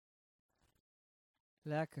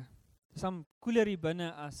Lekker. Dis am koeler hier binne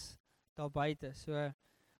as daar buite. So,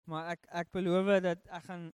 maar ek beloof dat ek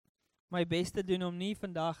gaan my beste doen om nie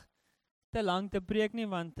vandag te lank te preek nie,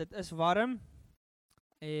 want dit is warm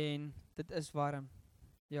en dit is warm.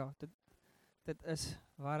 Ja, dit is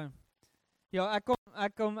warm. Ja, ek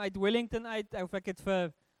kom uit Wellington uit, of ek het vir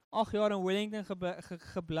 8 jaar in Wellington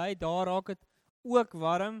gebly, daar raak het ook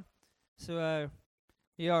warm. So,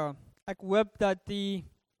 ja, ek hoop dat die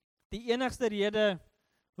enigste rede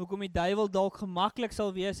hoekom die duiwel dalk gemaklik sal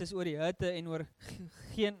wees is oor die hitte en oor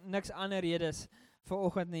niks ander redes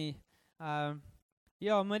vanoggend nie.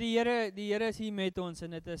 Ja, maar die Here is hier met ons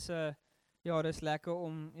en dit is ja, dis lekker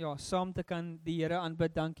om saam te kan die Here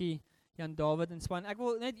aanbid. Dankie Jan David en span. Ek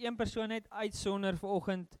wil net een persoon net uitsonder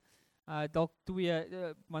vanoggend, dalk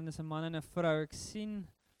 2, want is 'n man en 'n vrou. Ek sien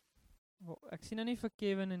nou nie vir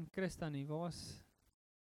Kevin en Christa nie. Waar's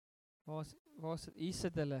hier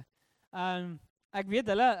sit hulle. Ek weet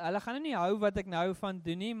hulle gaan nie hou wat ek nou van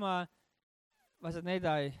doen nie, maar was dit net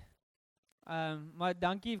hy. Maar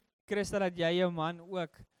dankie Christa dat jy jou man ook.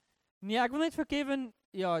 Nee, ek wil net vir Kevin,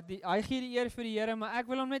 ja, hy gee die eer vir die Here, maar ek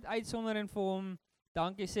wil hom net uitsonder en vir hom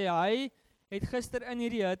dankie sê. Hy het gister in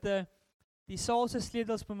hierdie hitte die saal se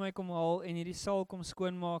sleutels by my kom haal en hierdie saal kom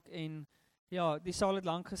skoonmaak en ja, die saal het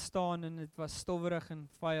lank gestaan en dit was stowwerig en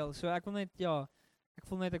vuil. So ek wil net,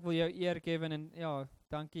 ek wil jou eer Kevin en ja,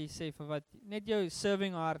 dankie sê vir wat, net jou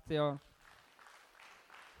serving hart, ja.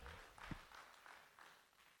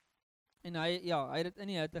 En hy het dit in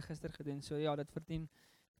die hitte gister gedoen, so ja, dit verdien.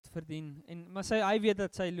 En maar hy weet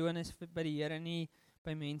dat sy loon is by die Here, nie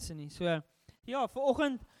by mense nie. So ja,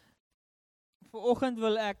 vanoggend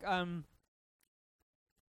wil ek 'n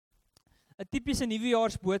tipiese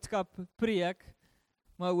nuwejaarsboodskap preek,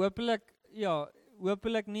 maar hopelik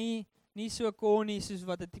nie so corny soos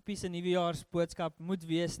wat 'n tipiese nuwejaarsboodskap moet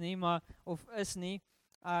wees nie, maar of is nie.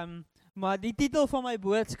 Maar die titel van my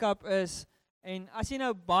boodskap is, en as jy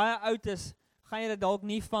nou baie oud is, gaan jy dit dalk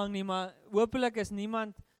nie vang nie, maar hopelik is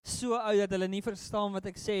niemand so oud dat hulle nie verstaan wat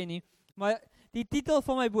ek sê nie. Maar die titel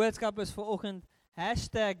van my boodskap is vanoggend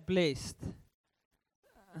 #blessed.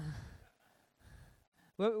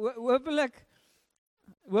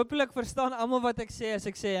 Hopelik verstaan almal wat ek sê as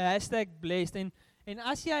ek sê #blessed. En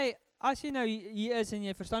as jy nou hier is en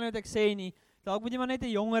jy verstaan wat ek sê nie, dalk moet jy maar net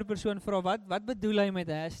 'n jonger persoon vra, wat bedoel hy met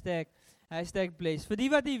 #blessed? Vir die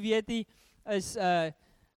wat nie weet nie, is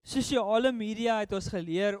sosiale media het ons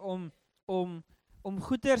geleer om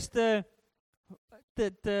goeders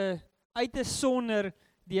uit te sonder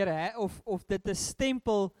deur of dit te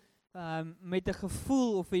stempel met 'n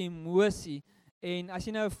gevoel of 'n emosie. En as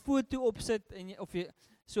jy nou 'n foto opsit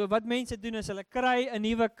so wat mense doen is hulle kry 'n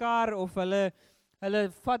nuwe kar of hulle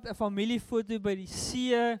vat 'n familiefoto by die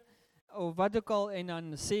see of wat ook al en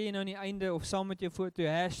dan sê jy nou aan die einde of saam met jou foto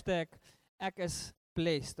 #ek is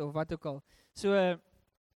blessed of wat ook al. So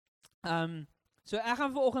ek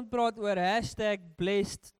gaan vanoggend praat oor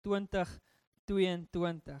 #blessed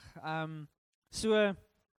 2022.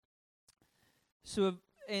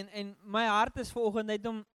 En my hart is vanoggend net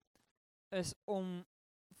om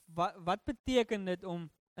wat beteken dit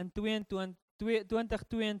om in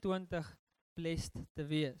 2022 blessed te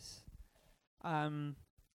wees. En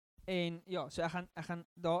ja, so ek gaan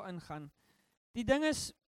daarin gaan. Die ding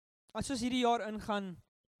is, as ons hierdie jaar ingaan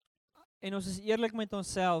en ons is eerlik met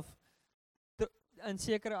onsself in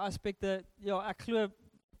sekere aspekte, ja, ek glo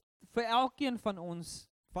vir elkeen van ons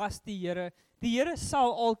was die Here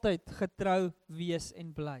sal altyd getrou wees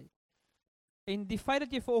en bly. En die feit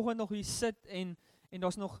dat jy vanoggend nog hier sit en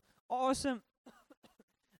daar's nog asem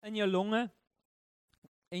in jou longe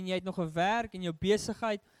en jy het nog 'n werk en jou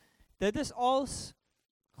besigheid, dit is als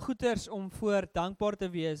goeders om voor dankbaar te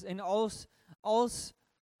wees en als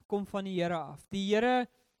kom van die Here af. Die Here,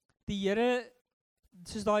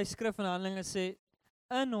 soos daai skrif in Handelinge sê,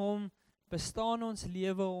 in hom bestaan ons,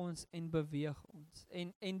 lewe ons en beweeg ons.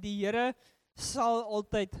 En die Here sal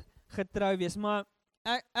altyd getrou wees, maar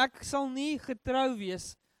ek sal nie getrou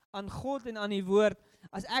wees aan God en aan die woord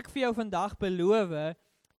as ek vir jou vandag beloof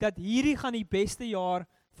dat hierdie gaan die beste jaar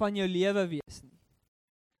van jou lewe wees nie.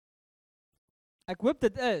 Ek hoop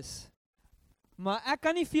dit is, maar ek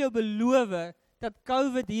kan nie vir jou beloof dat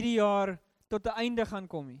COVID hierdie jaar tot 'n einde gaan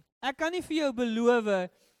kom nie. Ek kan nie vir jou beloof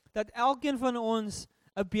dat elkeen van ons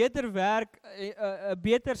 'n beter werk, 'n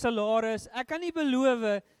beter salaris. Ek kan nie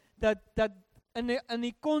beloof dat in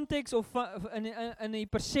die konteks of in die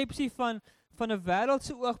persepsie van 'n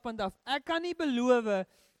wêreldse oogpunt af, ek kan nie beloof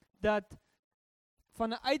dat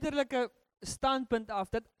van 'n uiterlike standpunt af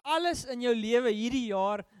dat alles in jou lewe hierdie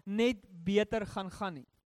jaar net beter gaan nie.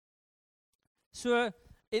 So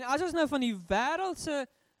En as ons nou van die wêreldse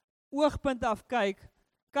oogpunt af kyk,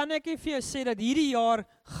 kan ek nie vir jou sê dat hierdie jaar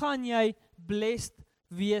gaan jy blessed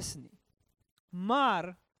wees nie.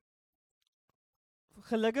 Maar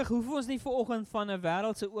gelukkig hoef ons nie vanoggend van 'n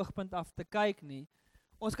wêreldse oogpunt af te kyk nie.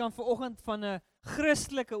 Ons kan vanoggend van 'n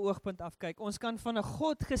Christelike oogpunt af kyk. Ons kan van 'n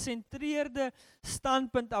God-gesentreerde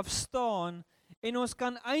standpunt af staan en ons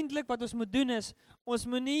kan eintlik wat ons moet doen is, ons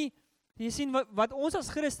moet nie, jy sien wat ons as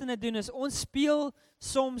Christene doen is, ons speel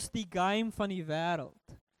soms die game van die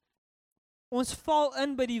wêreld. Ons val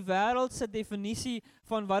in by die wêreld se definisie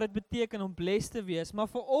van wat dit beteken om blessed te wees, maar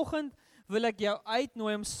vanoggend wil ek jou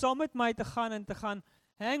uitnooi om saam met my te gaan en te gaan,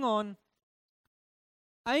 hang on,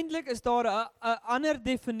 eintlik is daar 'n ander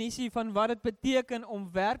definisie van wat dit beteken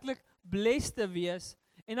om werklik blessed te wees,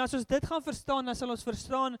 en as ons dit gaan verstaan, dan sal ons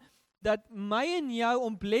verstaan dat my en jou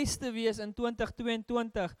om blessed te wees in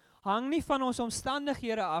 2022 hang nie van ons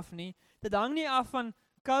omstandighede af nie, dit hang nie af van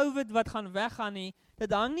COVID wat gaan weggaan nie,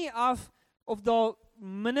 dit hang nie af of daar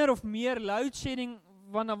minder of meer load shedding,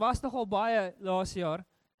 want daar was nogal baie laas jaar.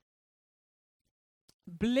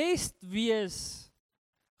 Blessed wees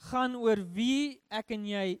gaan oor wie ek en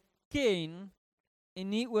jy ken en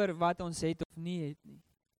nie oor wat ons het of nie het nie.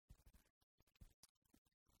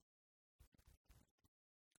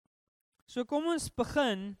 So kom ons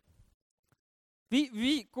begin.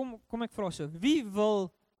 Kom ek vra so, wie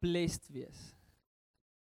wil blessed wees?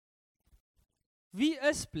 Wie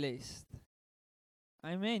is blessed?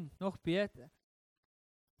 Amen, nog beter.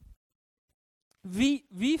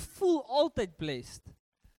 Wie voel altyd blessed?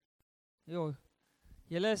 Jo,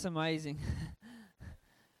 julle is amazing.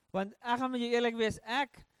 Want ek gaan met jou eerlik wees,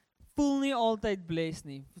 ek voel nie altyd blessed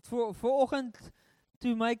nie. Vanoggend,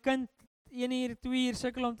 toe my kind 1 uur, 2 uur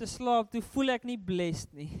sukkel om te slaap, toe voel ek nie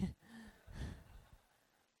blessed nie.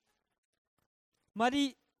 Maar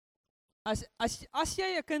as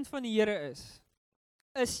jy 'n kind van die Here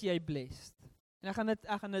is jy blessed. En ek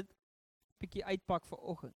gaan dit bietjie uitpak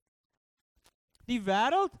vanoggend. Die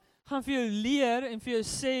wêreld gaan vir jou leer en vir jou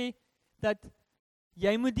sê dat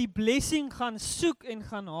jy moet die blessing gaan soek en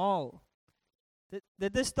gaan haal.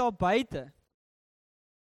 Dit is daar buite.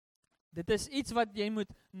 Dit is iets wat jy moet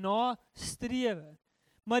nastrewe.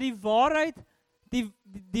 Maar die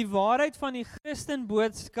waarheid van die Christen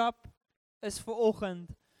boodskap is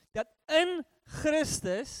vanoggend dat in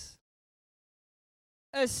Christus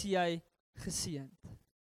is jy geseënd.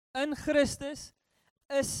 In Christus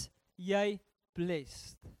is jy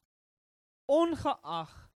blessed.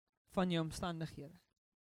 Ongeag van jou omstandighede.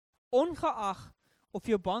 Ongeag of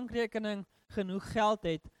jou bankrekening genoeg geld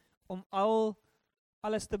het om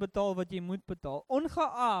alles te betaal wat jy moet betaal.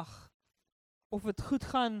 Ongeag of dit goed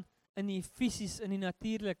gaan in die fisies, in die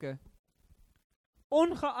natuurlike.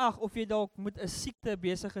 Ongeag of jy dalk met 'n siekte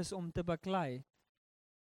besig is om te beklei.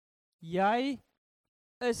 Jy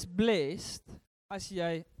is blessed as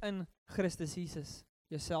jy in Christus Jesus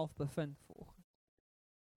jouself bevind vanoggend.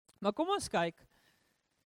 Maar kom ons kyk,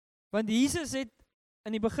 want Jesus het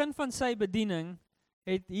in die begin van sy bediening,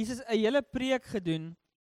 het Jesus 'n hele preek gedoen.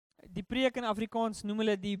 Die preek in Afrikaans noem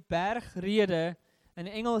hulle die bergrede, in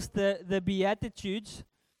Engels the Beatitudes.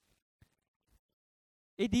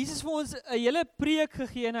 Het Jesus vir ons 'n hele preek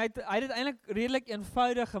gegee en hy het dit eintlik redelik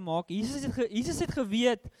eenvoudig gemaak. Jesus het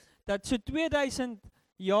geweet dat so 2000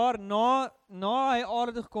 jaar na hy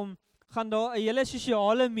aarde toe gekom, gaan daar 'n hele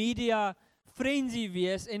sosiale media frenzy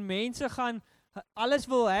wees en mense gaan alles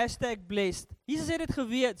wil #blessed. Jesus het dit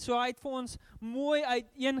geweet, so hy het vir ons mooi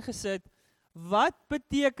uiteengesit. Wat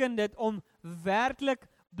beteken dit om werklik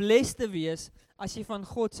blessed te wees as jy van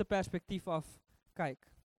God se perspektief af kyk?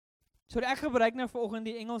 So ek gebruik nou vanoggend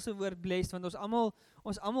die Engelse woord blessed, want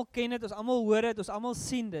ons almal ken dit, ons almal hoor dit, ons almal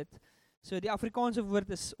sien dit. So die Afrikaanse woord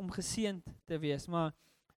is om geseënd te wees, maar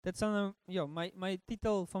dit sal nou, ja, my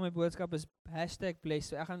titel van my boodskap is #blessed,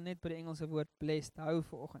 so ek gaan net by die Engelse woord blessed hou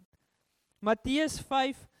vanoggend. Matteus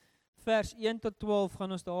 5 vers 1 tot 12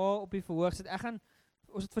 gaan ons daar op die verhoog sit.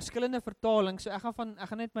 Ons het verskillende vertalings, so ek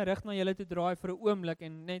gaan net my rug na julle toe draai vir 'n oomblik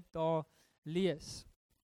en net daar lees.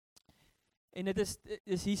 En dit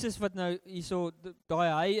is Jesus wat nou hierso,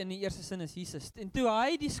 hy in die eerste sin is Jesus. En toe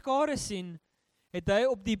hy die skare sien, het hy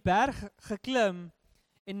op die berg geklim,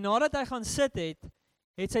 en nadat hy gaan sit het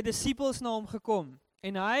sy disippels na hom gekom,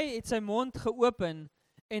 en hy het sy mond geopen,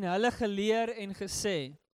 en hulle geleer en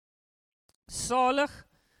gesê, salig,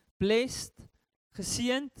 blessed,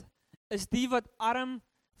 geseënd, is die wat arm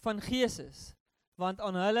van gees is, want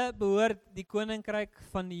aan hulle behoort die koninkryk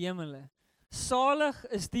van die hemele. Salig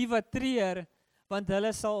is die wat treur, want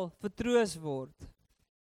hulle sal vertroos word.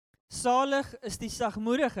 Salig is die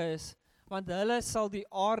sagmoediges, want hulle sal die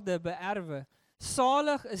aarde beerwe.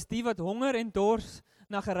 Salig is die wat honger en dors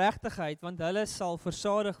na geregtigheid, want hulle sal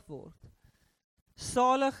versadig word.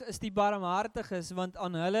 Salig is die barmhartiges, want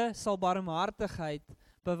aan hulle sal barmhartigheid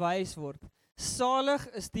bewys word. Salig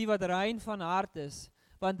is die wat rein van hart is,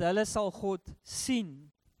 want hulle sal God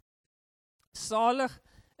sien. Salig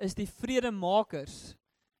is die vredemakers,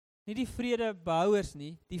 nie die vredebouers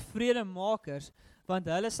nie, die vredemakers, want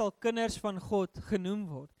hulle sal kinders van God genoem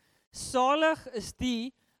word. Salig is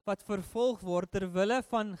die wat vervolg word ter wille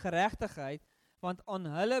van geregtigheid, want aan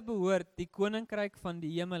hulle behoort die koninkryk van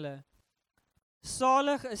die hemele.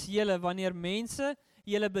 Salig is julle wanneer mense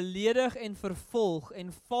julle beledig en vervolg en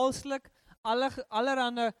valslik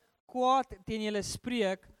allerhande kwaad teen julle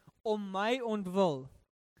spreek om my ontwil.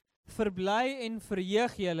 Verbly en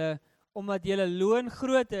verheug julle omdat julle loon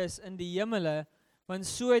groot is in die hemele, want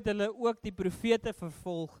so het hulle ook die profete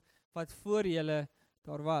vervolg wat voor julle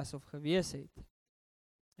daar was of gewees het.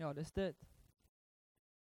 Ja, dis dit.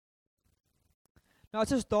 Nou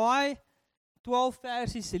as ons daai 12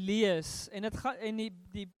 versies lees, en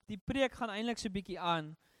die preek gaan eintlik so bietjie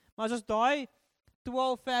aan, maar as ons daai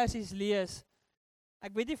 12 versies lees,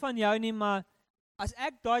 ek weet nie van jou nie, maar as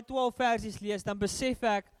ek daai 12 versies lees, dan besef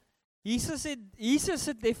ek, Jesus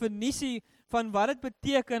se definisie van wat dit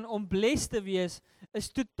beteken om blessed te wees, is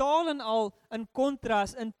totaal en al in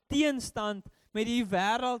kontras, in teenstand met die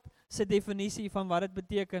wêreld se definisie van wat dit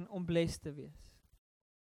beteken om blessed te wees.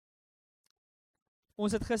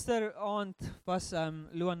 Ons het gisteraand,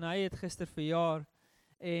 Luanay het gister verjaar,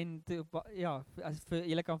 en as vir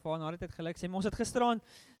julle kan vir haar tyd geluk sê, maar ons het gisteraand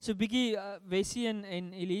so bietjie, Wessie en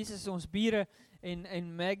Elise is ons bure,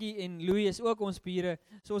 en Maggie en Louis is ook ons bure,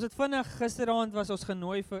 so ons het vinnig, gisteraand was ons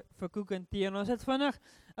genooi vir koek en tee, en ons het vinnig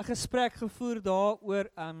 'n gesprek gevoer daar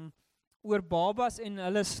oor babas en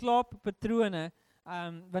hulle slaappatrone,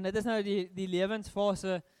 want dit is nou die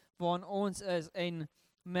lewensfase waarin ons is, en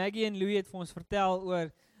Maggie en Louis het vir ons vertel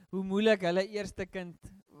oor hoe moeilik hulle eerste kind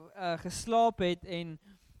geslaap het, en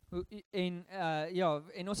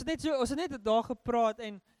ons het net daar gepraat,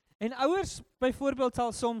 en ouers byvoorbeeld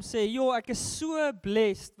sal soms sê, ek is so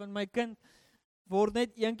blessed, want my kind word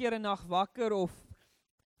net een keer 'n nag wakker, of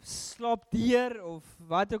slaap deur, of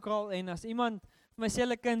wat ook al, en as iemand vir my sê,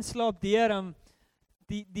 hulle kind slaap deur,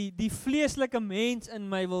 die vleeslike mens in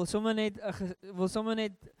my wil sommer net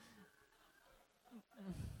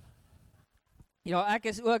ja, ek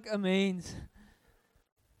is ook 'n mens.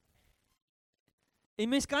 En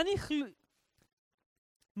mens kan nie glo,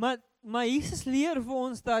 maar Jesus leer vir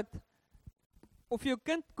ons dat of jou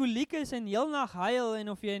kind koliek is en heel nag huil, en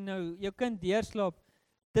of jy nou jou kind deurslaap,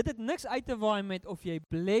 dit het niks uit te waai met of jy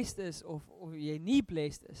blessed is of jy nie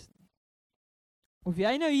blessed is nie. Of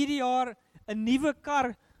jy nou hierdie jaar 'n nuwe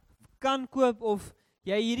kar kan koop, of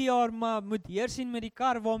jy hierdie jaar maar moet heersien met die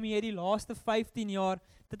kar waarmee jy die laaste 15 jaar,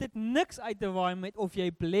 dit het niks uit te waai met of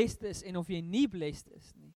jy blessed is en of jy nie blessed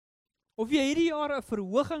is nie. Of jy hierdie jaar 'n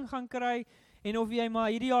verhoging gaan kry, en of jy maar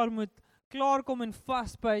hierdie jaar moet klaarkom en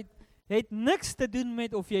vasbyt, het niks te doen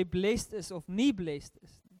met of jy blessed is of nie blessed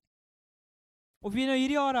is nie. Of jy nou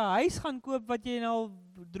hierdie jaar 'n huis gaan koop wat jy nou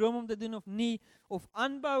droom om te doen of nie, of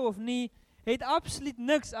aanbou of nie, het absoluut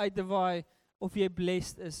niks uit te waai of jy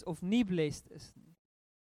blessed is of nie blessed is nie.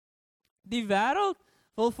 Die wêreld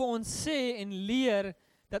wil vir ons sê en leer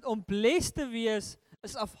dat om blessed te wees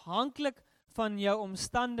is afhanklik van jou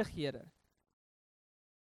omstandighede.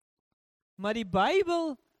 Maar die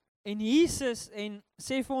Bybel en Jesus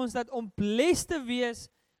sê vir ons dat om blessed te wees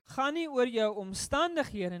gaan nie oor jou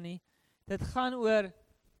omstandighede nie, dit gaan oor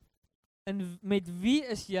met wie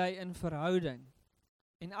is jy in verhouding.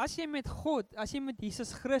 En as jy met God, as jy met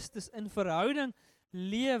Jesus Christus in verhouding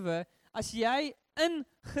lewe, as jy in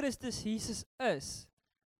Christus Jesus is,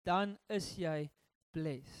 dan is jy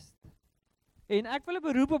blessed. En ek wil 'n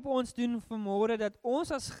beroep op ons doen vanmôre, dat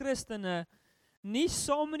ons as Christene nie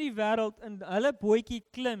saam met die wêreld in hulle bootjie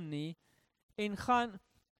klim nie, en gaan,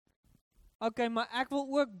 okay, maar ek wil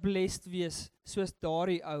ook blessed wees, soos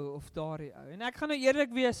daardie ou of daardie ou. En ek gaan nou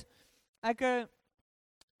eerlik wees,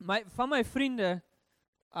 van my vriende,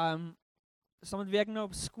 saam met wie ek nou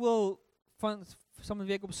op skool, saam met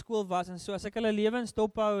wie ek op skool was, en so as ek hulle lewens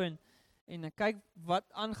dophou, en ek kyk wat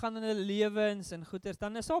aangaan in hulle lewens en goeders,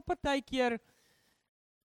 dan is daar partykeer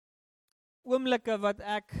oomblikke wat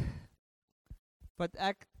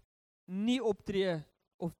ek nie optree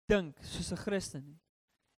of dink soos 'n Christen nie.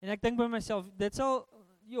 En ek dink by myself, dit sal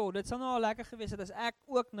nou al lekker gewees het as ek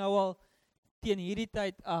ook nou al teen hierdie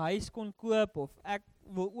tyd 'n huis kon koop, of ek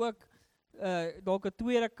wil ook dalk 'n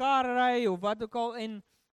tweede kar ry of wat ook al, en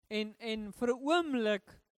vir 'n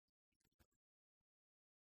oomblik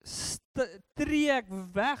tree ek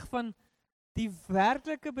weg van die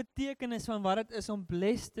werklike betekenis van wat dit is om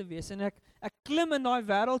blessed te wees. En ek klim in daai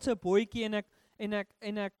wêreldse bootjie en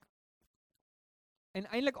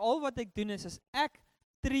eintlik al wat ek doen is ek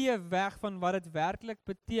tree weg van wat dit werklik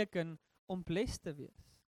beteken om blessed te wees.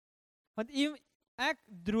 Want ek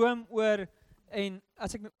droom oor, en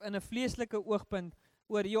as ek in 'n vleeslike oogpunt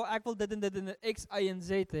oor, ek wil dit en dit en X, Y en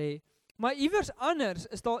Z hê, maar iewers anders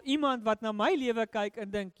is daar iemand wat na my lewe kyk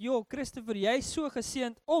en dink, Christopher, jy is so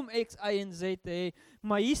geseënd om X, Y en Z te hê,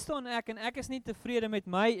 maar hier staan ek en ek is nie tevrede met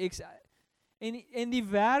my X, Y. En die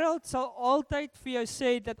wêreld sal altyd vir jou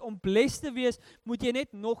sê dat om blessed te wees, moet jy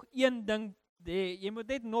net nog een ding hê. Jy moet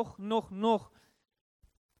net nog.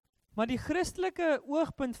 Maar die Christelike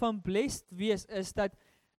oogpunt van blessed wees is dat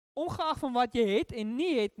ongeag van wat jy het en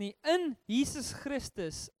nie het nie, in Jesus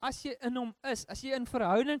Christus, as jy in hom is, as jy in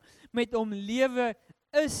verhouding met hom lewe,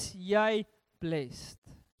 is jy blessed.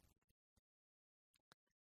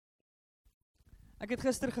 Ek het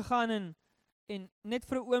gister gegaan en net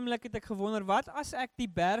vir 'n oomblik het ek gewonder, wat as ek die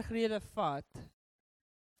bergrede vat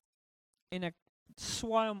en ek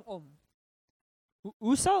swaai hom om?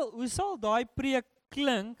 Hoe sal daai preek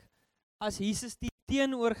klink as Jesus die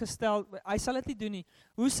teenoorgestel, hy sal dit nie doen nie.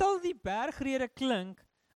 Hoe sal die bergrede klink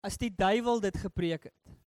as die duiwel dit gepreek het?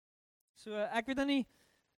 So ek weet nou nie,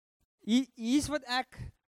 hier's wat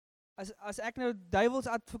as ek nou duiwels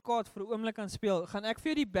advokaat vir 'n oomblik kan speel, gaan ek vir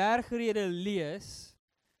jou die bergrede lees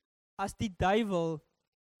as die duiwel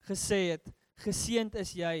gesê het, geseënd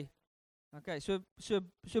is jy. Okay,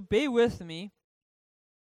 so bear with me.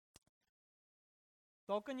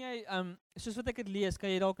 Daar kan jy, soos wat ek het lees, kan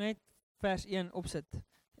jy dalk net vers 1 opsit,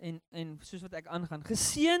 en soos wat ek aangaan.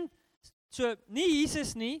 Geseënd, so nie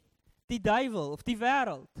Jesus nie, die duiwel of die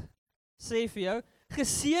wêreld, sê vir jou,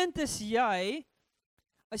 geseënd is jy,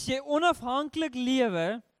 as jy onafhanklik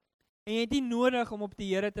lewe, en jy het nie nodig om op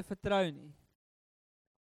die Here te vertrou nie.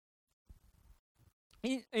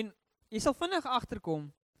 En jy sal vinnig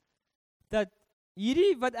agterkom, dat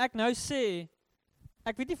hierdie wat ek nou sê,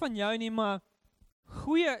 ek weet nie van jou nie, maar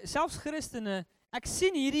selfs Christene, ek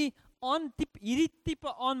sien hierdie tipe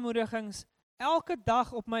aanmoedigings elke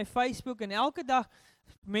dag op my Facebook en elke dag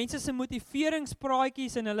mense se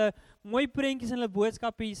motiveringspraatjies en hulle mooi prentjies en hulle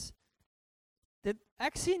boodskapies.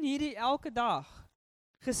 Ek sien hierdie elke dag.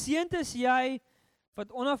 Geseënd is jy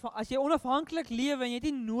as jy onafhanklik lewe en jy het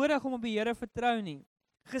nie nodig om op die Here vertrou nie.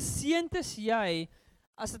 Geseënd is jy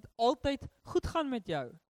as dit altyd goed gaan met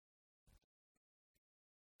jou.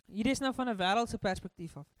 Hierdie is nou van 'n wêreldse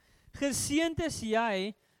perspektief af. Geseënd is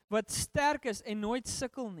jy wat sterk is en nooit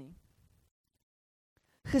sukkel nie.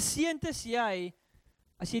 Geseënd is jy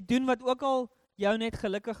as jy doen wat ook al jou net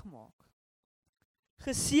gelukkig maak.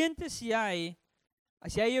 Geseënd is jy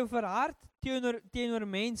as jy jou verhard teenoor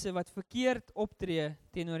mense wat verkeerd optree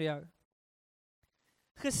teenoor jou.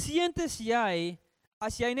 Geseënd is jy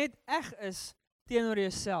as jy net eg is teenoor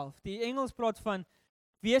jouself. Die Engels praat van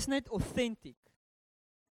wees net authentic.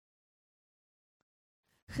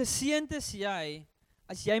 Geseënd is jy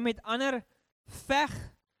as jy met ander veg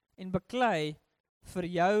en beklei vir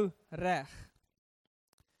jou reg.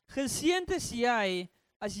 Geseënd is jy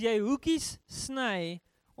as jy hoekies sny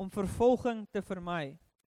om vervolging te vermy.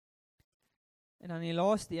 En dan die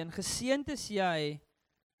laaste een, geseënd is jy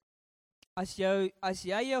as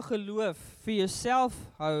jy jou geloof vir jouself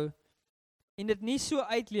hou en dit nie so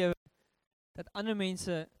uitlewe dat ander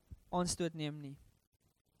mense aanstoot neem nie.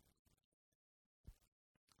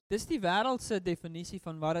 Dis die wêreldse definisie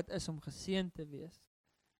van wat dit is om geseënd te wees.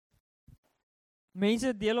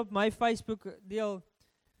 Mense deel op my Facebook,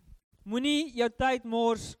 moenie jou tyd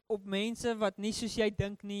mors op mense wat nie soos jy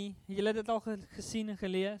dink nie. Het julle dit al gesien en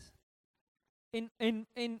gelees? En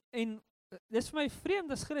dis vir my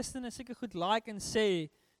vreemd as Christene seker goed like en sê,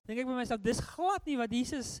 dink ek by myself, dis glad nie wat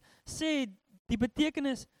Jesus sê, die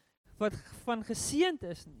betekenis wat van geseënd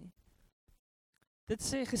is nie. Dit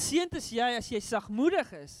sê, geseënd is jy as jy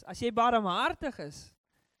sagmoedig is, as jy barmhartig is,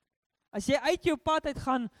 as jy uit jou pad uit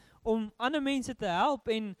gaan om ander mense te help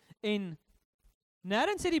en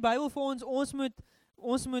nêrens sê die Bybel vir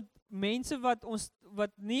ons moet mense wat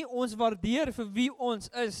nie ons waardeer vir wie ons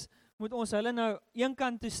is, moet ons hulle nou een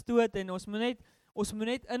kant toe stoot en ons moet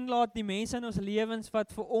net inlaat die mense in ons lewens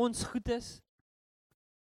wat vir ons goed is.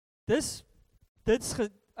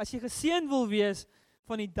 As jy geseënd wil wees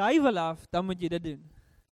van die duiwel af, dan moet jy dit doen.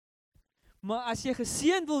 Maar as jy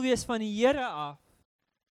geseënd wil wees van die Here af,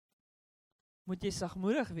 moet jy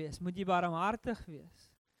sagmoedig wees, moet jy barmhartig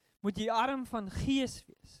wees, moet jy arm van gees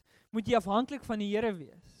wees, moet jy afhanklik van die Here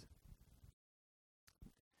wees.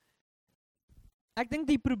 Ek dink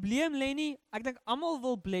die probleem lê nie, ek dink almal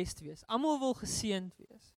wil blessed wees, almal wil geseënd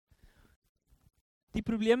wees. Die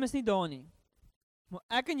probleem is nie daar nie. Maar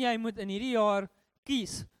ek en jy moet in hierdie jaar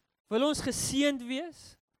kies, wil ons geseënd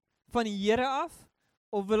wees van die Here af,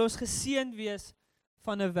 of wil ons geseënd wees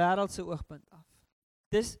van 'n wêreldse oogpunt af?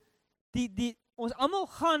 Dis, ons almal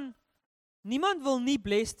gaan, niemand wil nie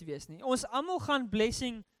blessed wees nie. Ons almal gaan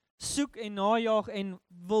blessing soek en najaag en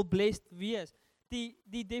wil blessed wees.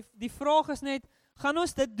 Die vraag is net, gaan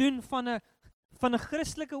ons dit doen van 'n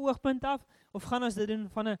Christelike oogpunt af, of gaan ons dit doen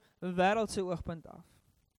van 'n wêreldse oogpunt af?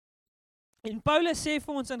 En Paulus sê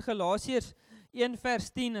vir ons in Galasiërs 1 vers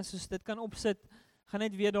 10, as ons dit kan opsit, gaan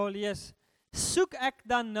net weer daar lees, soek ek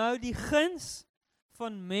dan nou die guns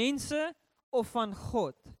van mense of van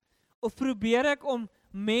God? Of probeer ek om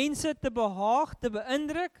mense te behaag, te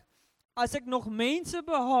beïndruk? As ek nog mense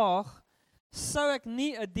behaag, sou ek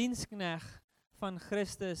nie 'n diensknegt van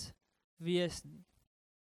Christus wees nie.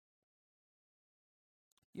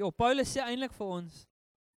 Paulus sê eintlik vir ons,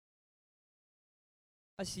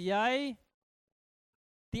 as jy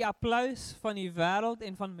die applous van die wêreld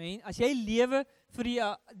en van mense, as jy lewe vir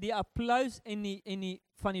die applous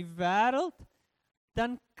van die wêreld,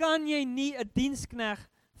 dan kan jy nie 'n diensknegt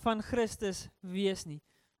van Christus wees nie.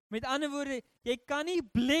 Met ander woorde, jy kan nie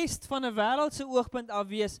blessed van 'n wêreldse oogpunt af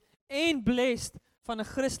wees en blessed van 'n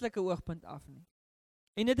Christelike oogpunt af nie.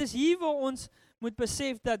 En dit is hier waar ons moet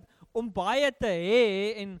besef dat om baie te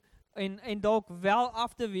hê en dalk wel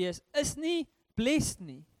af te wees, is nie blessed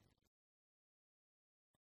nie.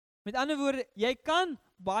 Met ander woorde, jy kan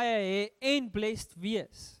baie hê en blessed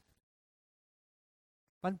wees.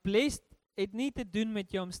 Want blessed het nie te doen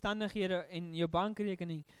met jou omstandighede en jou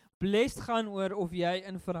bankrekening. Blessed gaan oor of jy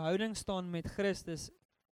in verhouding staan met Christus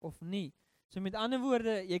of nie. So met ander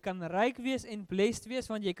woorde, jy kan ryk wees en blessed wees,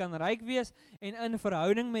 want jy kan ryk wees en in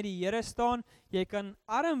verhouding met die Here staan. Jy kan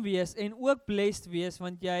arm wees en ook blessed wees,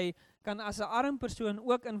 want jy kan as 'n arm persoon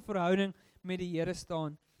ook in verhouding met die Here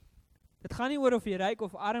staan. Dit gaan nie oor of jy ryk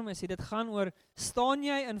of arm is, dit gaan oor, staan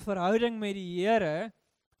jy in verhouding met die Here,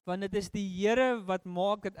 want dit is die Here wat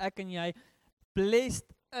maak dat ek en jy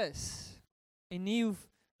blessed is, en nie hoef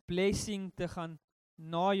blessing te gaan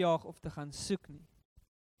najaag of te gaan soek nie.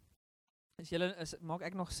 Maak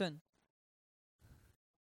ek nog sin?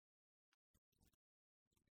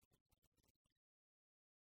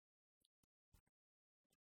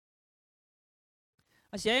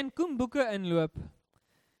 As jy in Koenboeke inloop,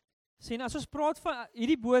 sien, as ons praat van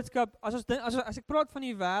hierdie boodskap, as ek praat van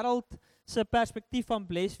die wêreld se perspektief van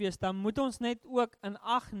bless wees, dan moet ons net ook in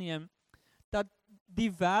ag neem, dat die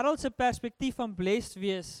wêreld se perspektief van bless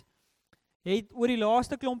wees, het oor die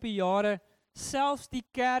laaste klompie jare, selfs die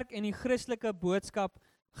kerk en die Christelike boodskap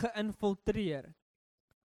geïnfiltreer.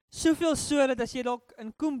 Soveel so, dat as jy dalk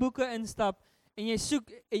in Koenboeke instap, en jy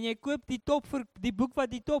soek, en jy koop die boek wat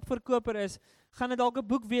die topverkoper is, gaan dit dalk 'n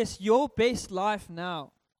boek wees, Your Best Life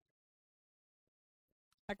Now.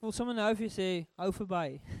 Ek wil sommer nou vir sê, hou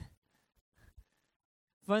verby.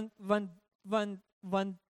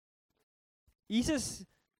 Want Jesus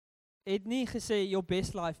het nie gesê, your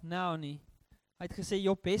best life now nie. Hy het gesê,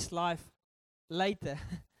 your best life later.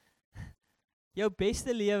 Jou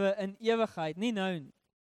beste lewe in ewigheid, nie nou nie.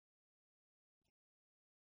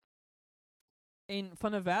 En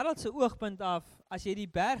van 'n wêreldse oogpunt af, as jy die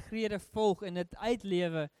bergrede volg en dit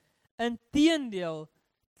uitlewe, inteendeel,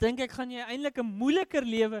 dink ek gaan jy eintlik 'n moeiliker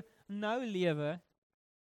lewe nou lewe.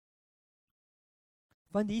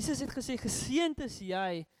 Want Jesus het gesê, geseënd is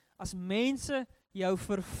jy as mense jou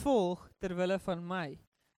vervolg ter wille van my.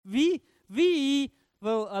 Wie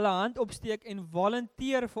wil hulle hand opsteek en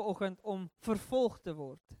volunteer vanoggend om vervolg te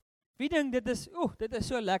word? Wie dink dit is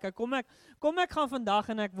so lekker, kom ek gaan vandag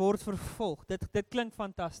en ek word vervolg, dit klink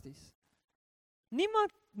fantasties.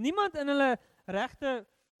 Niemand in hulle regte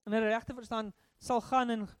verstand sal gaan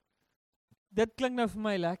en, dit klink nou vir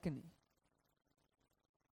my lekker nie.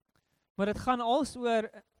 Maar dit gaan als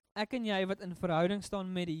oor ek en jy wat in verhouding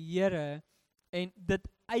staan met die Here en dit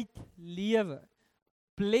uitlewe.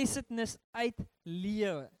 Blessedness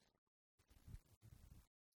uitlewe.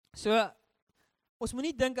 So, ons moet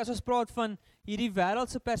nie dink as ons praat van hierdie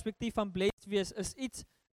wêreldse perspektief van blessed wees, is iets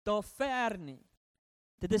daar ver nie.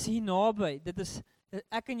 Dit is hier naby.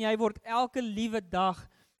 Ek en jy word elke liewe dag,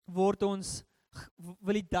 wil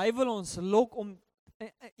die duiwel ons lok om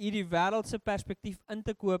hierdie wêreldse perspektief in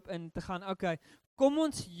te koop en te gaan, okay, kom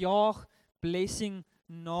ons jaag blessing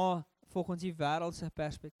na volgens die wêreldse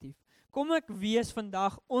perspektief. Kom ek wees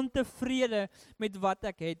vandag ontevrede met wat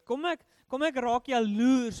ek het. Kom ek raak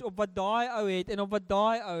jaloers op wat daai ou het en op wat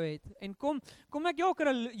daai ou het. En kom ek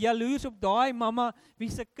jaloers op daai mamma wie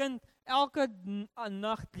se kind elke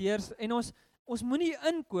nag deur, en ons moenie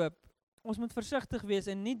inkoop ons moet versigtig wees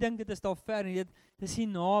en nie dink dit is daar ver nie, dit is hier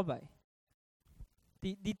naby.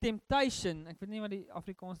 Die temptation, ek weet nie wat die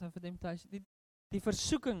Afrikaans nou vir temptation, die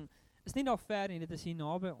versoeking is nie daar ver nie, dit is hier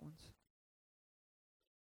naby ons.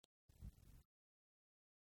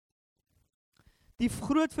 Die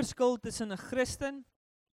groot verskil tussen 'n Christen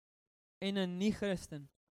en 'n nie-Christen.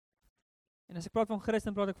 En as ek praat van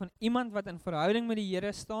Christen, praat ek van iemand wat in verhouding met die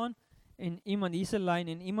Here staan en iemand, hier's 'n lyn,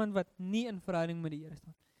 en iemand wat nie in verhouding met die Here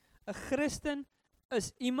staan. 'n Christen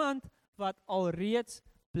is iemand wat alreeds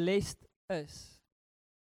blessed is.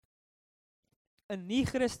 'n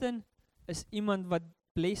nie-Christen is iemand wat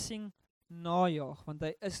blessing najaag, want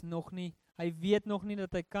hy weet nog nie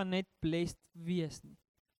dat hy kan net blessed wees nie.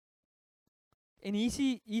 En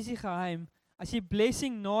hier is die geheim, as jy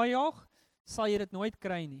blessing najaag, sal jy dit nooit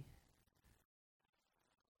kry nie.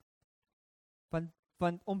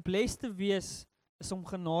 Want om blessed te wees, is om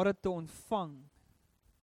genade te ontvang.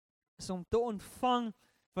 Is om te ontvang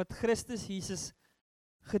wat Christus Jesus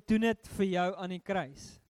gedoen het vir jou aan die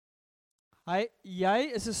kruis. Ek en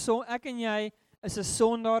jy is 'n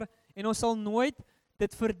sondaar, en ons sal nooit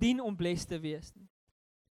dit verdien om blessed te wees nie.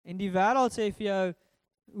 En die wêreld sê vir jou,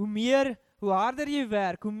 hoe harder jy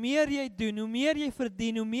werk, hoe meer jy doen, hoe meer jy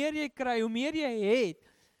verdien, hoe meer jy kry, hoe meer jy het,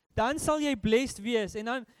 dan sal jy blessed wees. En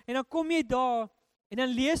dan kom jy daar, en dan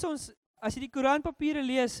lees ons, as jy die Koranpapiere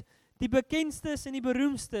lees, die bekendstes en die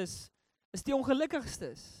beroemdstes, is die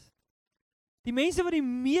ongelukkigstes. Die mense wat die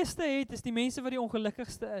meeste het, is die mense wat die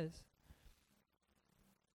ongelukkigste is.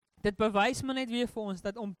 Dit bewys maar net weer vir ons,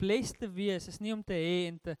 dat om blessed te wees, is nie om te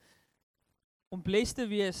hê, om blessed te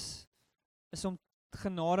wees, is om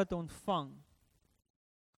genade te ontvang.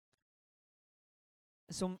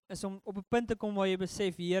 Is om op 'n punt te kom waar jy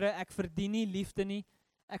besef, Here, ek verdien nie liefde nie,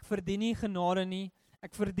 ek verdien nie genade nie,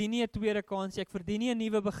 ek verdien nie 'n tweede kans nie, ek verdien nie 'n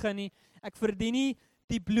nuwe begin nie, ek verdien nie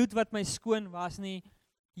die bloed wat my skoon was nie,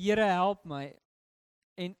 Here, help my.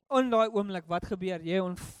 En in daai oomblik, wat gebeur? Jy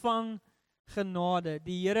ontvang genade,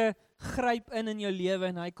 die Here gryp in jou lewe,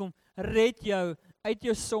 en hy kom red jou uit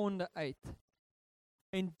jou sonde uit.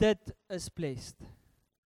 En dit is blessed.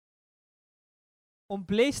 Om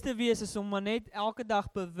blessed te wees is om maar net elke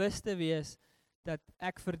dag bewus te wees dat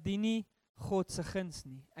ek verdien nie God se guns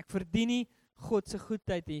nie. Ek verdien nie God se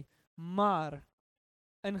goedheid nie, maar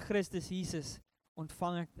in Christus Jesus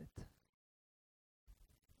ontvang ek dit.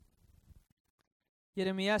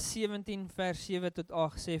 Jeremia 17 vers 7 tot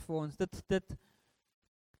 8 sê vir ons, dit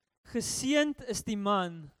geseënd is die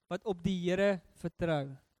man wat op die Here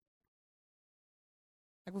vertrou.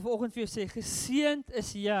 Ek wil vanoggend vir jou sê, geseënd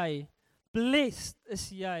is jy, blessed is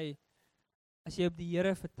jy, as jy op die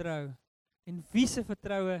Here vertrou. En wie se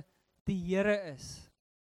vertroue die Here is.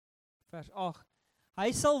 Vers 8,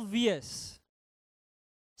 hy sal wees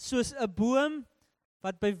soos 'n boom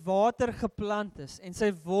wat by water geplant is, en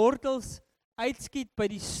sy wortels uitskiet by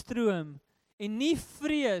die stroom, en nie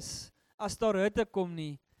vrees as daar hitte kom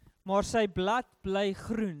nie, maar sy blad bly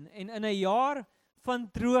groen, en in 'n jaar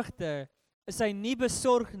van droogte is hy nie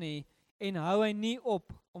besorg nie, en hou hy nie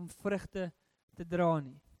op om vrugte te dra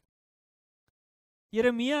nie.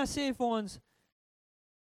 Jeremia sê vir ons,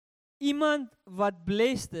 iemand wat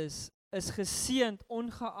blessed is geseënd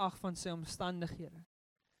ongeag van sy omstandighede.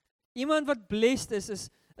 Iemand wat blessed is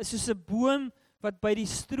soos 'n boom wat by die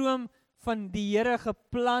stroom van die Here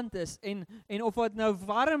geplant is, en of wat nou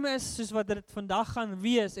warm is, soos wat dit vandag gaan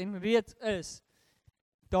wees, en reeds is,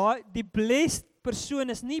 die blessed persoon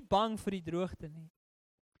is nie bang vir die droogte nie,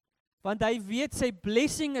 want hy weet sy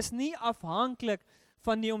blessing is nie afhanklik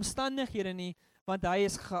van die omstandighede nie, want hy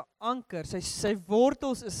is geanker, sy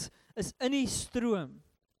wortels is in die stroom.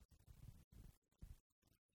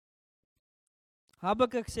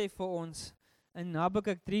 Habakuk sê vir ons, in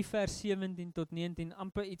Habakuk 3 vers 17 tot 19,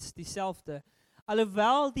 amper iets dieselfde.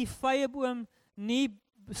 Alhoewel die vyeboom nie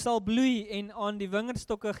sal bloei en aan die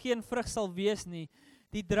wingerdstokke geen vrug sal wees nie,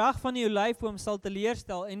 die drag van die olyfboom sal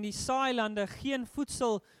teleurstel en die saailande geen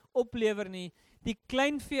voedsel oplewer nie, die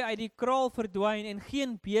kleinvee uit die kraal verdwyn en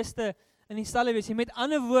geen beeste in die stalle wees nie. Met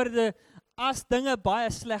ander woorde, as dinge baie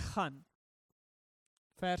sleg gaan.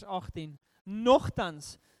 Vers 18,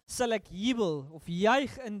 nogtans sal ek jubel of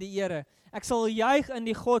juig in die Here. Ek sal juig in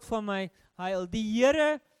die God van my heil. Die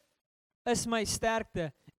Here is my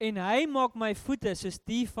sterkte en hy maak my voete soos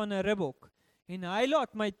die van 'n ribbok en hy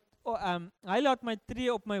laat my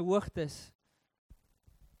tree op my hoogtes.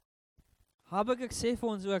 Habakuk sê vir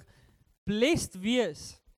ons ook, blessed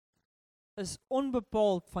wees is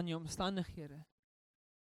onbepaald van jou omstandighede.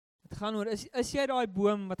 Dit gaan oor, is jy daai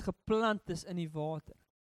boom wat geplant is in die water?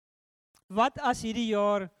 Wat as hierdie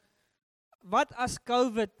jaar, wat as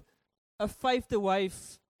COVID 'n 5de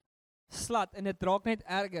wave slat en dit raak net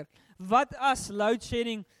erger. Wat as load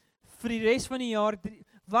shedding vir die res van die jaar,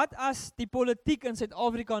 wat as die politiek in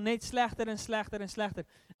Suid-Afrika net slegter en slegter en slegter?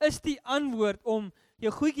 Is die antwoord om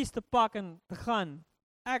jou goedjies te pak en te gaan?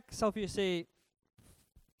 Ek sal vir jou sê,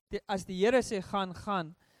 as die Here sê gaan,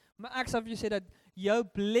 gaan. Maar ek sal vir jou sê dat jou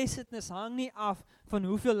blessedness hang nie af van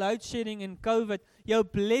hoeveel load shedding en COVID. Jou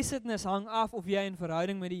blessedness hang af of jy in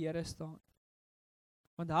verhouding met die Here staan.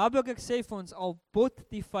 Want Habakuk sê vir ons, al bot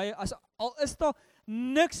die vyand, al is daar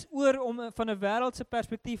niks oor om van 'n wêreldse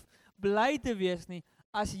perspektief bly te wees nie,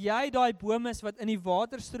 as jy daai boom is wat in die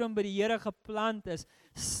waterstroom by die Here geplant is,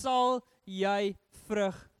 sal jy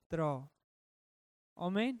vrug dra.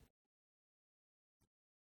 Amen.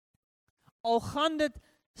 Al gaan dit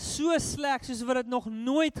so sleg soos wat dit nog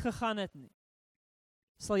nooit gegaan het nie,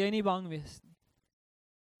 sal jy nie bang wees nie.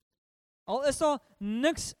 Al is daar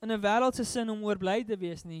niks in 'n wêreldse sin om oor bly te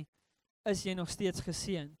wees nie, is jy nog steeds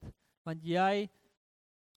geseënd, want jy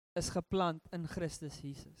is geplant in Christus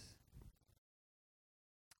Jesus.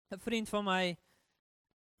 'n Vriend van my,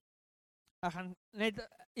 ek gaan net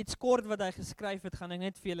iets kort wat hy geskryf het, gaan ek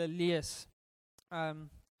net vir julle lees.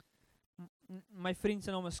 My vriend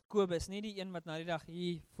se naam is Kobus, nie die een wat na die dag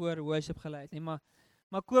hier voor worship gelei het nie, maar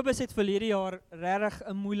Kobus het verlede jaar regtig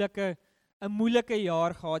 'n moeilike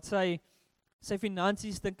jaar gehad. Sy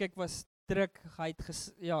finansies dink ek was druk,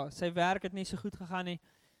 sy werk het nie so goed gegaan nie.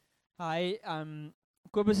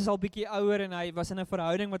 Kobus is al bietjie ouer en hy was in 'n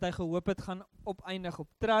verhouding wat hy gehoop het gaan opeindig op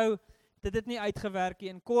trou. Dit het nie uitgewerk nie,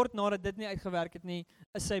 en kort nadat dit nie uitgewerk het nie,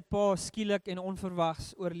 is sy pa skielik en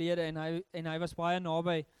onverwags oorlede, en hy was baie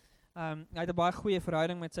naby. Hy het 'n baie goeie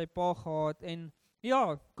verhouding met sy pa gehad, en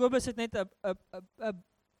ja, Kobus het net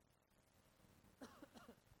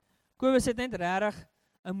regtig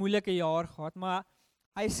 'n moeilike jaar gehad, maar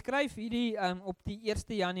hy skryf hierdie op die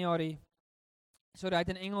 1 Januarie. Sorry, hy het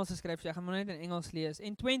in Engels geskryf, so ek gaan maar net in Engels lees.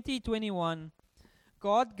 In 2021,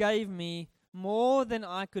 God gave me more than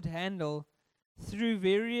I could handle through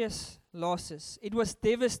various losses. It was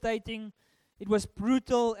devastating, it was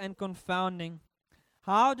brutal and confounding.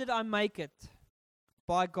 How did I make it?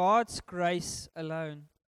 By God's grace alone.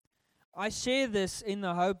 I share this in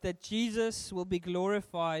the hope that Jesus will be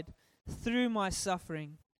glorified through my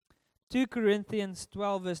suffering. 2 Corinthians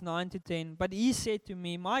 12 verse 9 to 10. But he said to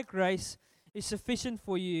me, my grace is sufficient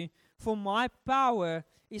for you, for my power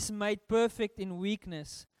is made perfect in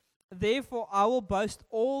weakness. Therefore I will boast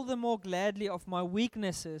all the more gladly of my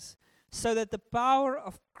weaknesses, so that the power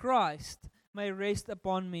of Christ may rest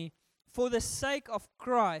upon me. For the sake of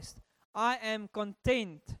Christ, I am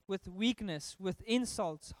content with weakness, with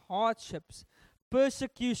insults, hardships,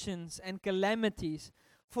 persecutions, and calamities.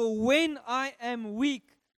 For when I am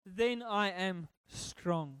weak, then I am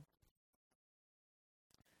strong.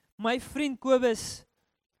 My vriend Kobus,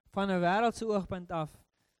 van 'n wêreldse oogpunt af,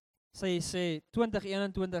 sê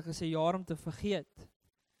 2021 is 'n jaar om te vergeet.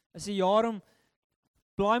 Is 'n jaar om,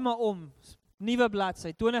 blaai maar om, nuwe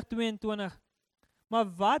bladsy, 2022.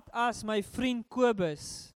 Maar wat as my vriend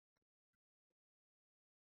Kobus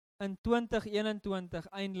in 2021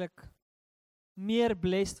 eintlik meer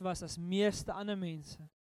blessed was as meeste ander mense?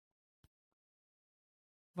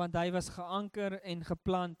 Want hy was geanker en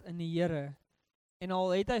geplant in die Here. En al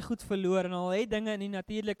het hy goed verloor, en al het dinge in die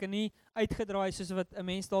natuurlike nie uitgedraai soos wat 'n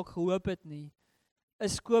mens dalk gehoop het nie,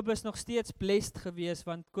 is Kobus nog steeds blessed gewees,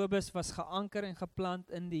 want Kobus was geanker en geplant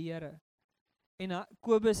in die Here. En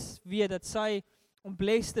Kobus weet dat sy om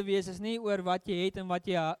blessed te wees is nie oor wat jy het en wat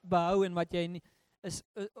jy behou en wat jy nie,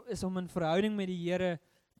 is om in verhouding met die Here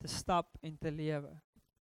te stap en te lewe.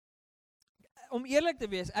 Om eerlik te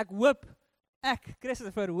wees,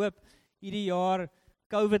 Christopher hoop, hierdie jaar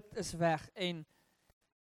COVID is weg en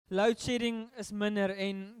load shedding is minder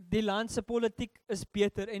en die land se politiek is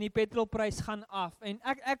beter en die petrolprys gaan af en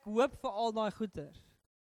ek hoop vir al daai goeie.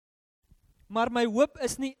 Maar my hoop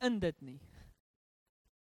is nie in dit nie.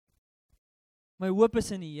 My hoop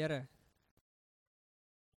is in die Here.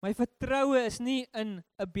 My vertroue is nie in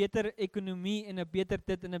 'n beter ekonomie en 'n beter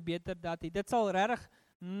dit en 'n beter dat nie. Dit sal regtig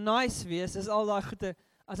nice wees as al daai goeie,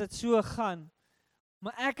 as dit so gaan.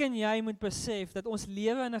 Maar ek en jy moet besef dat ons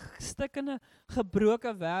lewe in 'n stikkende,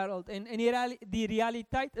 gebroke wêreld en die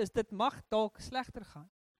realiteit is dit mag dalk slegter gaan.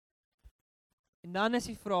 En dan is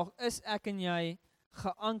die vraag, is ek en jy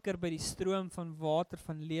geanker by die stroom van water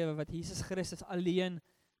van lewe wat Jesus Christus alleen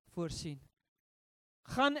voorsien?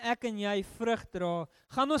 Gaan ek en jy vrug dra?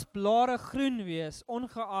 Gaan ons blare groen wees,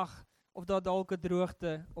 ongeag of daar dalk 'n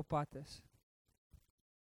droogte op pad is?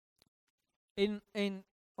 En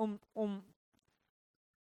om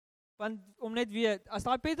net weer, as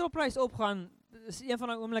daai petrolprys opgaan, is een van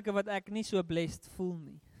die oomblikke wat ek nie so blessed voel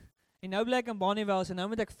nie. En nou bly ek in Bonnievale, so nou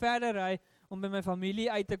moet ek verder ry om by my familie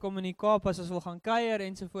uit te kom in die Kaap as ons wil gaan kuier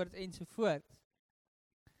ensovoorts ensovoorts.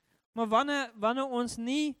 Maar wanneer ons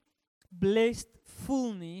nie blessed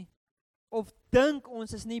voel nie, of dink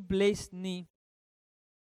ons is nie blessed nie,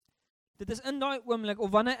 dit is in daai oomblik,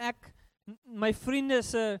 of wanneer ek my vriende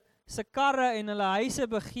se karre en hulle huise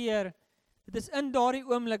begeer, dit is in daardie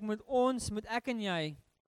oomblik moet ek en jy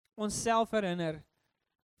onsself herinner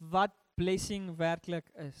wat blessing werklik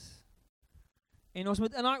is. En ons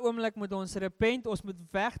moet in daai oomblik moet ons repent, ons moet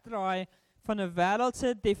wegdraai van 'n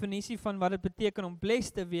wêreldse definisie van wat dit beteken om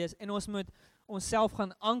blessed te wees, en ons moet onsself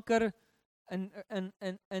gaan anker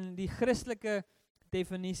in die Christelike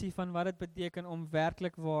definisie van wat dit beteken om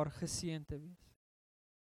werklik waar geseën te wees.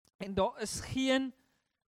 En daar is geen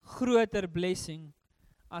groter blessing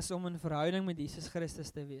as om in verhouding met Jesus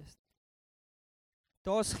Christus te wees.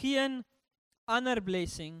 Daar's geen ander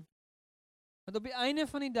blessing, want op die einde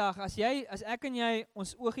van die dag, as ek en jy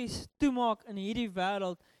ons oogies toemaak in hierdie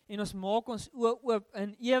wêreld, en ons maak ons oë oop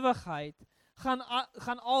in ewigheid,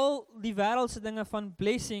 gaan al die wêreldse dinge van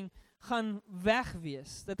blessing gaan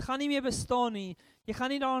wegwees. Dit gaan nie meer bestaan nie. Jy gaan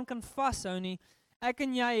nie daaraan kan vashou nie. Ek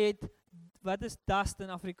en jy het, wat is dust in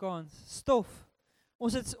Afrikaans? Stof.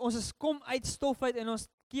 Ons kom uit stof uit en ons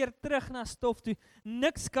keer terug na stof toe.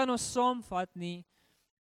 Niks kan ons saamvat nie.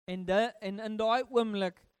 En in daai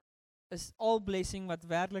oomblik is al blessing wat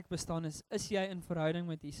werklik bestaan is jy in verhouding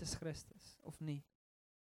met Jesus Christus of nie?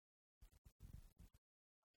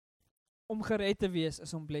 Om gered te wees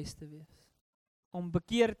is om blessed te wees. Om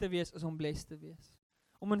bekeerd te wees is om blessed te wees.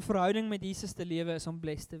 Om in verhouding met Jesus te lewe is om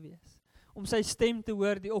blessed te wees. Om sy stem te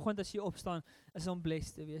hoor die oggend as jy opstaan is om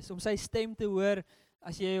blessed te wees. Om sy stem te hoor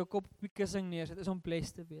as jy jou kop op die kussing neersit is om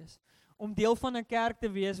blessed te wees. Om deel van 'n kerk te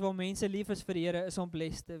wees waar mense lief is vir die Here is om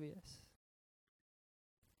blessed te wees.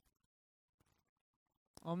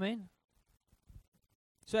 Amen.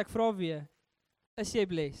 So ek vra weer, is jy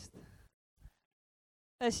blessed?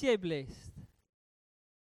 Is jy blessed?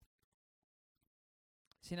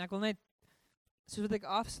 Sien, ek wil net, soos wat ek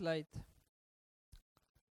afsluit,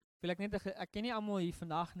 wil ek net, ek ken nie almal hier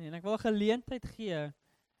vandag nie, en ek wil 'n geleentheid gee,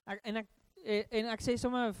 en ek sê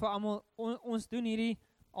sommer vir almal, ons doen hierdie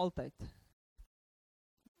altyd,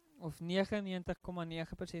 of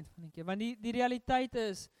 99,9% van die keer, want die realiteit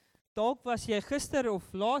is, dalk was jy gister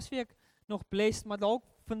of laasweek nog blessed, maar dalk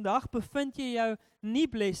vandag bevind jy jou nie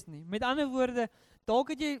blessed nie. Met ander woorde, dalk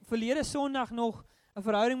het jy verlede Sondag nog 'n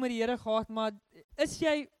verhouding met die Here gehad, maar is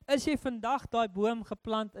jy vandag daai boom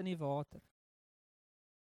geplant in die water?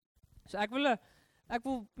 So ek wil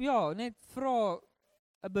ja, net vra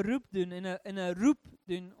 'n beroep doen en 'n roep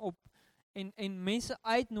doen op en mense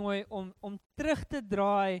uitnooi om terug te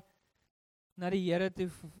draai na die Here toe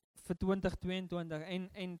vir 2022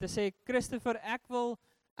 en te sê, Christopher, ek wil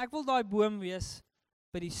daai boom wees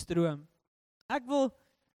by die stroom. Ek wil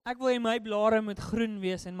hê my blare moet groen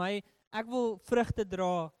wees en ek wil vrugte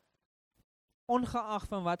dra ongeag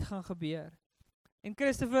van wat gaan gebeur. En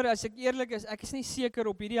Christopher, as ek eerlik is, ek is nie seker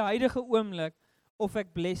op hierdie huidige oomblik of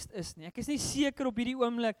ek blessed is nie. Ek is nie seker op hierdie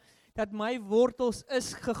oomblik dat my wortels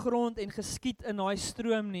is gegrond en geskiet in daai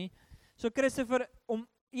stroom nie. So Christopher, om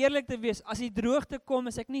eerlik te wees, as die droogte kom,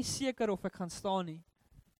 is ek nie seker of ek gaan staan nie.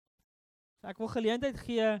 So ek wil geleentheid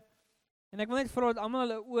gee, en ek wil net vra dat almal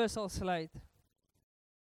hulle oë sal sluit.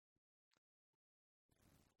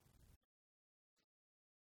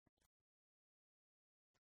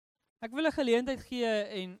 Ek wil 'n geleentheid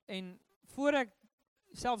gee, en voor ek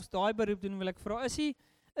selfs daai beroep doen, wil ek vra, is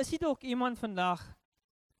hier dalk iemand vandag,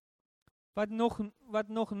 wat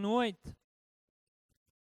nog nooit,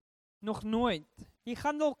 jy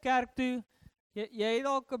gaan dalk kerk toe, jy het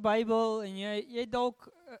dalk 'n Bybel, en jy het dalk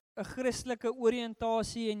 'n Christelike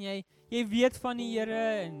oriëntasie, en jy weet van die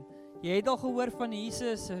Here, en jy het al gehoor van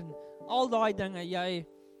Jesus, en al daai dinge, jy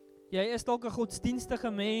is dalk 'n godsdienstige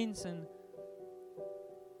mens,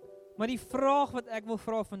 maar die vraag wat ek wil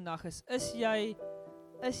vra vandag is jy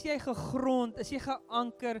gegrond, is jy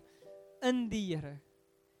geanker in die Here?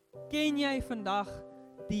 Ken jy vandag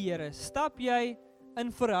die Here? Stap jy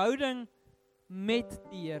in verhouding met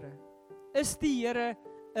die Here? Is die Here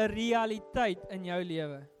 'n realiteit in jou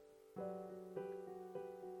lewe?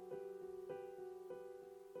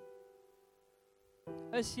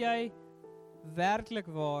 Is jy werklik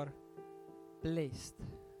waar blessed?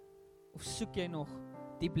 Of soek jy nog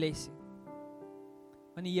die blessing?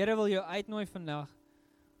 Want die Here wil jou uitnooi vandag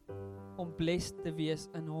om blessed te wees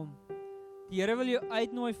in hom. Die Here wil jou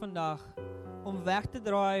uitnooi vandag om weg te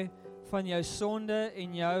draai van jou sonde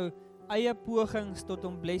en jou eie pogings tot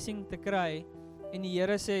om blessing te kry. En die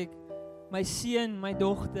Here sê, my seun, my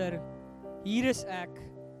dogter, hier is ek.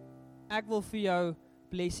 ek wil vir jou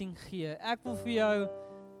blessing gee. Ek wil vir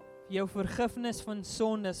jou vergifnis van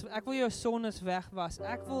sondes. Ek wil jou sondes wegwas.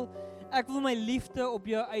 Ek wil my liefde op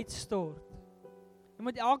jou uitstort. En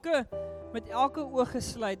met elke oog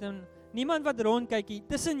gesluit en niemand wat rondkyk,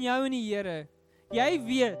 tussen jou en die Here. Jy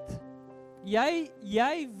weet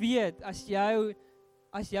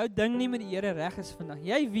as jou ding nie met die Here reg is vandag.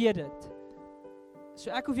 Jy weet dit.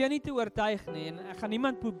 So ek hoef jou nie te oortuig nie en ek gaan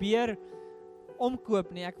niemand probeer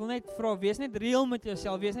omkoop nie. Ek wil net vra, wees net reël met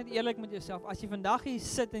jouself, wees net eerlik met jouself. As jy vandag hier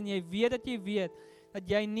sit en jy weet dat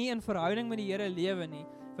jy nie in verhouding met die Here lewe nie,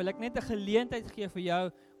 wil ek net 'n geleentheid gee vir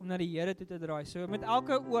jou om na die Here toe te draai. So met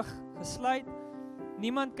elke oog gesluit,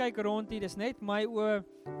 niemand kyk rond hier, dis net my oë,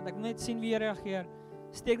 want ek wil net sien wie reageer.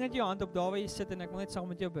 Steek net jou hand op daar waar jy sit en ek wil net saam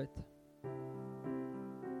met jou bid.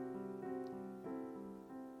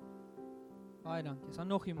 Baie dankie. Is daar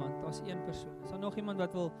nog iemand? Daar's een persoon. Is daar nog iemand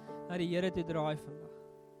wat wil na die Here toe draai vandag?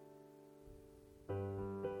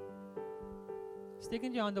 Steek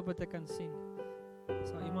net jou hand op wat ek kan sien.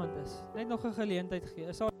 As daar iemand is. Net nog 'n geleentheid gee.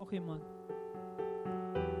 Is daar nog iemand?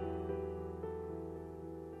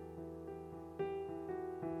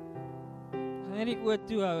 Net die oë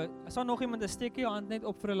toe hou. As daar nog iemand is, steek jou hand net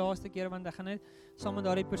op vir 'n laaste keer, want ek gaan net saam met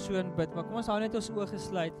daardie persoon bid. Maar kom ons hou net ons oë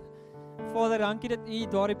gesluit. Vader, dankie dat U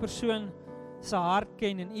daardie persoon se hart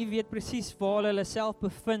ken en U weet presies waar hulle self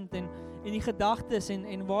bevind en die gedagtes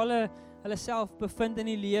en waar hulle self bevind in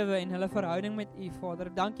die lewe en hulle verhouding met U, Vader.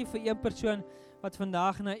 Dankie vir een persoon wat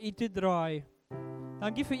vandag na U toe draai.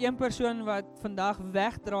 Dankie vir een persoon wat vandag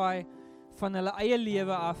wegdraai van hulle eie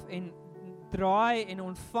lewe af en draai en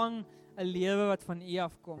ontvang 'n lewe wat van U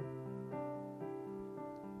afkom.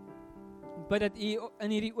 Ek bid dat U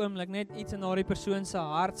in hierdie oomblik net iets in daardie persoon se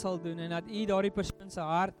hart sal doen en dat U daardie persoon se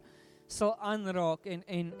hart sal aanraak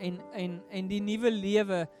en die nuwe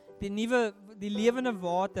lewe, die lewende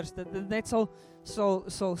waters, dat dit net sal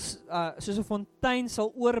soos 'n fontein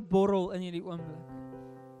sal oorborrel in hierdie oomblik.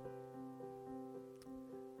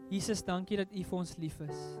 Jesus, dankie dat U vir ons lief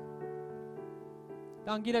is.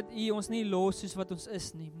 Dankie dat U ons nie los soos wat ons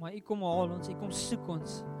is nie, maar U kom haal ons, U kom soek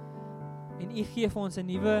ons. En U gee vir ons 'n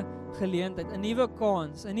nuwe geleentheid, 'n nuwe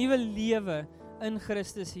kans, 'n nuwe lewe in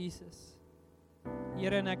Christus Jesus.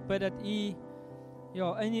 Here, en ek bid dat U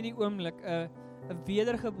in hierdie oomblik 'n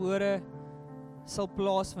wedergebore sal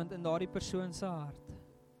plaasvind in daardie persoon se hart.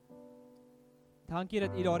 Dankie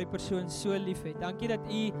dat U daardie persoon so liefhet. Dankie dat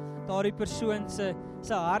U daardie persoon se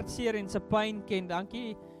hartseer en se pyn ken.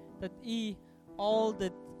 Dankie dat U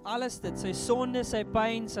alles dit, sy sonde, sy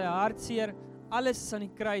pyn, sy hartseer, alles is aan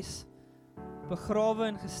die kruis begrawe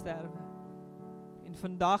en gesterwe. En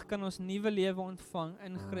vandag kan ons nuwe lewe ontvang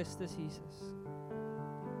in Christus Jesus.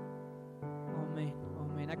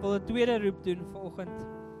 Amen. Ek wil 'n tweede roep doen vanoggend.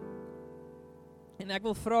 En ek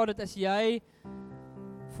wil vra dat as jy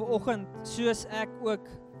vanoggend soos ek ook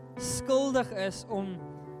skuldig is om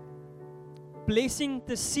blessing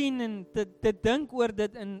te sien en te dink oor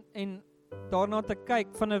dit en daarna te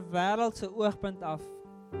kyk van 'n wêreldse oogpunt af.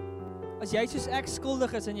 As jy soos ek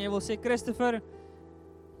skuldig is en jy wil sê, Christopher,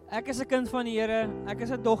 ek is 'n kind van die Here, ek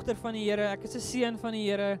is 'n dogter van die Here, ek is 'n seun van die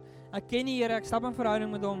Here, ek ken die Here, ek stap in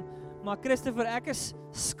verhouding met Hom, maar Christopher, ek is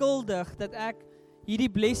skuldig dat ek hierdie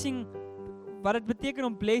blessing, wat dit beteken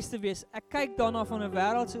om blessed te wees, ek kyk daarna van 'n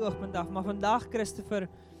wêreldse oogpunt af, maar vandag, Christopher,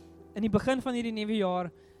 in die begin van hierdie nuwe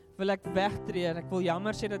jaar, wil ek wegtree, en ek wil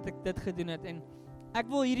jammer sê dat ek dit gedoen het, en ek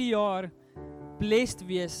wil hierdie jaar blessed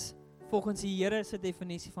wees, volgens die Here se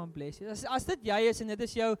definisie van blessed. As dit jy is, en dit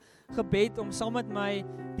is jou gebed om saam met my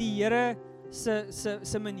die Here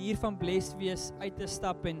se manier van blessed wees uit te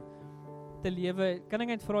stap en te lewe, kan ek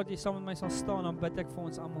net vra dat jy saam met my sal staan, dan bid ek vir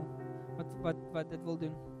ons almal wat dit wil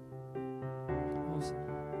doen.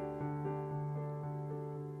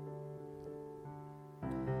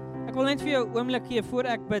 Ek wil net vir jou 'n oomblik gee voor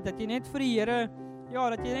ek bid, dat jy net vir die Here,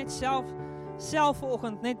 dat jy net self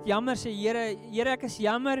vanoggend net jammer sê, Here, ek is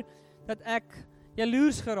jammer dat ek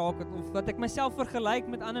jaloers geraak het, of dat ek myself vergelyk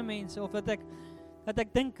met ander mense, of dat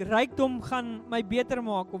ek dink rykdom gaan my beter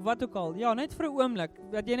maak, of wat ook al. Ja, net vir 'n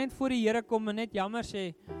oomblik, dat jy net voor die Here kom en net jammer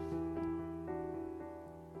sê.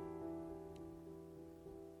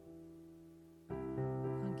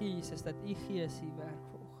 Dankie Jesus, dat U Gees hier werk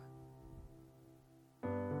vanoggend.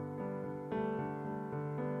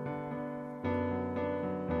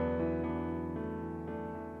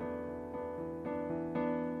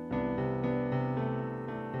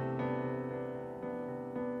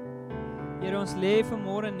 Here, ons lê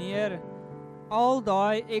vanmôre neer al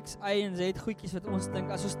daai X, Y en Z goedjies wat ons dink,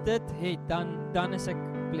 as ons dit het, dan is ek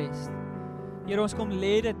blessed. Here, ons kom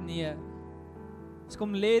lê dit neer. Ons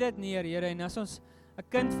kom lê dit neer, Here, en as 'n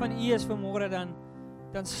kind van U is vanmôre,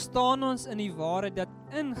 dan staan ons in die waarheid dat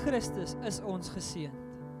in Christus is ons geseënd.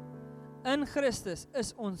 In Christus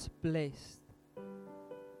is ons blessed.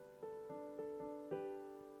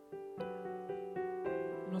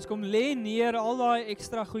 En ons kom lê neer al daai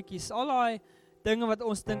ekstra goedjies, al daai dinge wat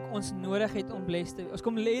ons dink ons nodig het om blessed te wees. Ons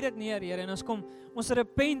kom lê dit neer, Here, en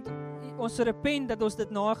ons repent dat ons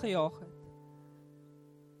dit nagejaag het.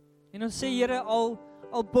 En ons sê, Here, al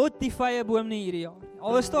bot die vrye boom nie hierdie jaar.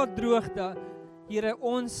 Al is daar droogte, Here,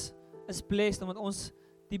 ons is blessed omdat ons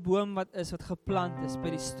die boom wat geplant is by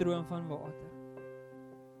die stroom van water.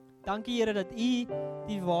 Dankie, Here, dat U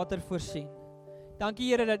die water voorsien. Dankie,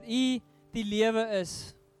 Here, dat U die lewe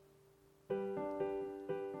is.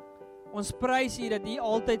 Ons prys U dat U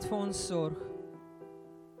altyd vir ons sorg.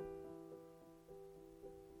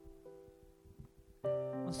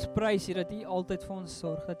 Ons prys U dat U altyd vir ons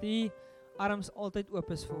sorg, dat U arms altyd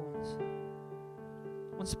oop is vir ons.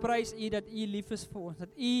 Ons prys U dat U lief is vir ons, dat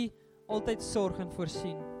U altyd sorg en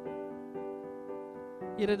voorsien.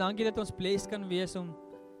 Here, dankie dat ons blessed kan wees om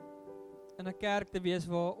in 'n kerk te wees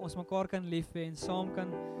waar ons mekaar kan lief hê en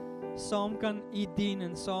saam kan U dien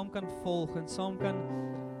en saam kan volg en saam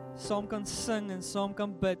kan sing en saam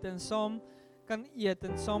kan bid en saam kan eet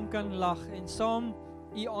en saam kan lag en saam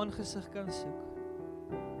U aangesig kan soek.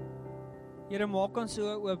 Here, maak ons so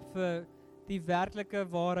oop vir die werklike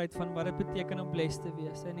waarheid van wat dit beteken om blessed te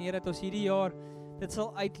wees. En Here, dat ons hierdie jaar dit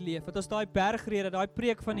sal uitleef, dat ons daai bergrede, daai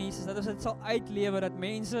preek van Jesus, dat ons dit sal uitlewe, dat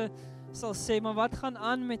mense sal sê, maar wat gaan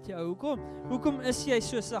aan met jou? Hoekom is jy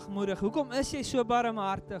so sagmoedig? Hoekom is jy so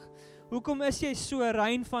barmhartig? Hoekom is jy so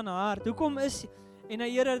rein van hart? En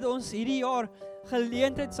Here, dat ons hierdie jaar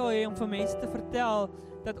geleentheid sal hê om vir mense te vertel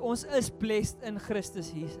dat ons is blessed in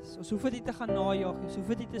Christus Jesus. Ons hoef dit nie te gaan najag nie, ons hoef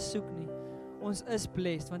dit nie te soek nie. Ons is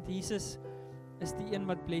blessed, want Jesus is die een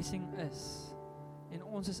wat blessing is. En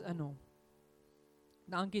ons is in hom.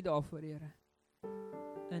 Dankie daarvoor, Here.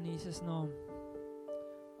 In Jesus naam.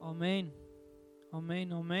 Amen.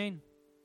 Amen, amen.